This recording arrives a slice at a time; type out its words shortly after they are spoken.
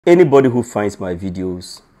Anybody who finds my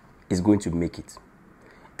videos is going to make it.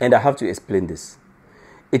 And I have to explain this.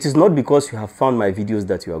 It is not because you have found my videos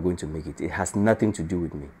that you are going to make it. It has nothing to do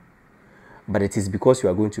with me. But it is because you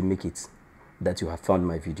are going to make it that you have found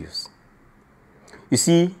my videos. You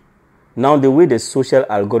see, now the way the social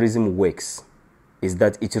algorithm works is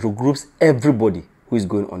that it regroups everybody who is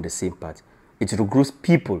going on the same path. It regroups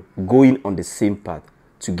people going on the same path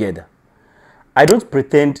together. I don't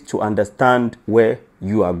pretend to understand where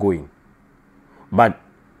you are going. But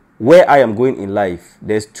where I am going in life,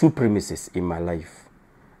 there's two premises in my life.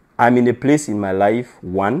 I'm in a place in my life,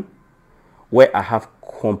 one, where I have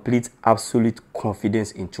complete, absolute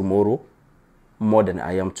confidence in tomorrow more than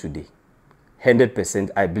I am today. 100%,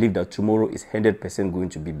 I believe that tomorrow is 100% going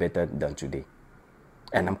to be better than today.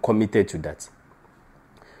 And I'm committed to that.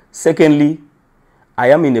 Secondly, I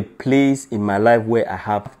am in a place in my life where I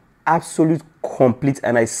have absolute, complete,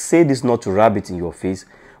 and I say this not to rub it in your face,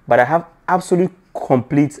 but I have absolute,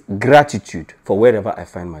 complete gratitude for wherever I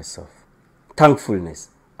find myself. Thankfulness,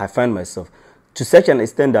 I find myself. To such an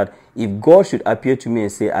extent that if God should appear to me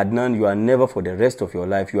and say, Adnan, you are never for the rest of your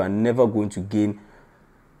life, you are never going to gain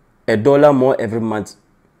 $1 more every month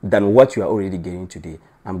than what you are already getting today,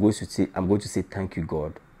 I'm going to say, thank you,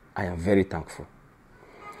 God. I am very thankful.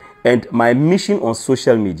 And my mission on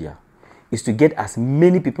social media is to get as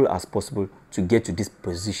many people as possible to get to this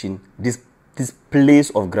position, this place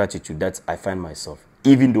of gratitude that I find myself,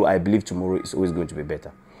 even though I believe tomorrow is always going to be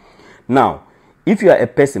better. Now, if you are a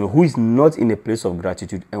person who is not in a place of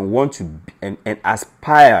gratitude and want to and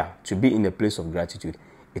aspire to be in a place of gratitude,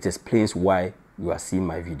 it explains why you are seeing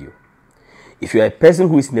my video. If you are a person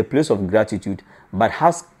who is in a place of gratitude but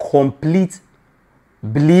has complete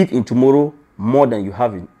belief in tomorrow more than you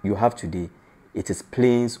have today, it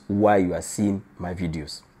explains why you are seeing my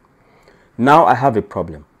videos. Now I have a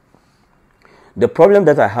problem. The problem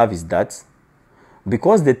that I have is that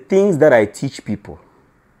because the things that I teach people,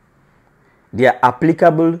 they are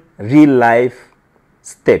applicable real life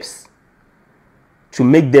steps to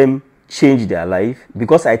make them change their life.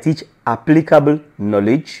 Because I teach applicable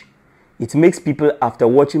knowledge, it makes people, after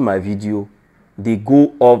watching my video, they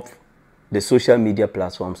go off the social media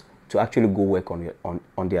platforms to actually go work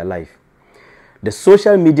on their life. The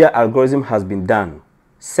social media algorithm has been done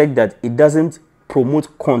such that it doesn't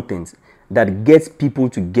promote content that gets people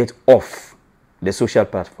to get off the social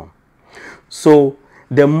platform. So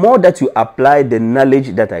the more that you apply the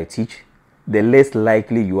knowledge that I teach, the less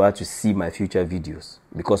likely you are to see my future videos,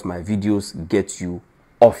 because my videos get you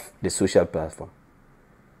off the social platform.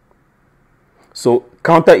 So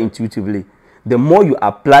counterintuitively, the more you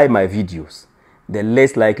apply my videos, the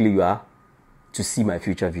less likely you are to see my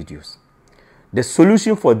future videos. The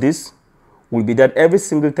solution for this will be that every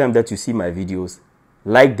single time that you see my videos,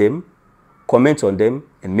 like them, comment on them,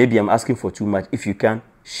 and maybe I'm asking for too much. If you can,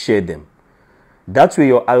 share them. That way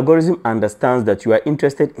your algorithm understands that you are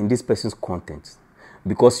interested in this person's content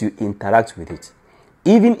because you interact with it.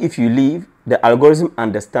 Even if you leave, the algorithm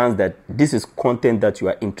understands that this is content that you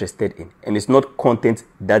are interested in, and it's not content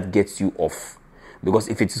that gets you off. Because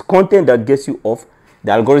if it is content that gets you off,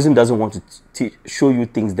 the algorithm doesn't want to show you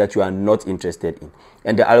things that you are not interested in.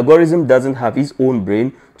 And the algorithm doesn't have its own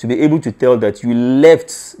brain to be able to tell that you left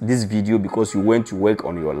this video because you went to work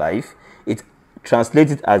on your life. It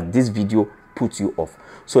translates it as this video puts you off.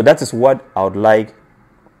 So that is what I would like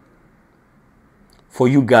for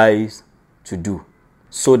you guys to do,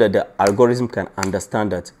 so that the algorithm can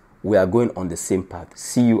understand that we are going on the same path.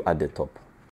 See you at the top.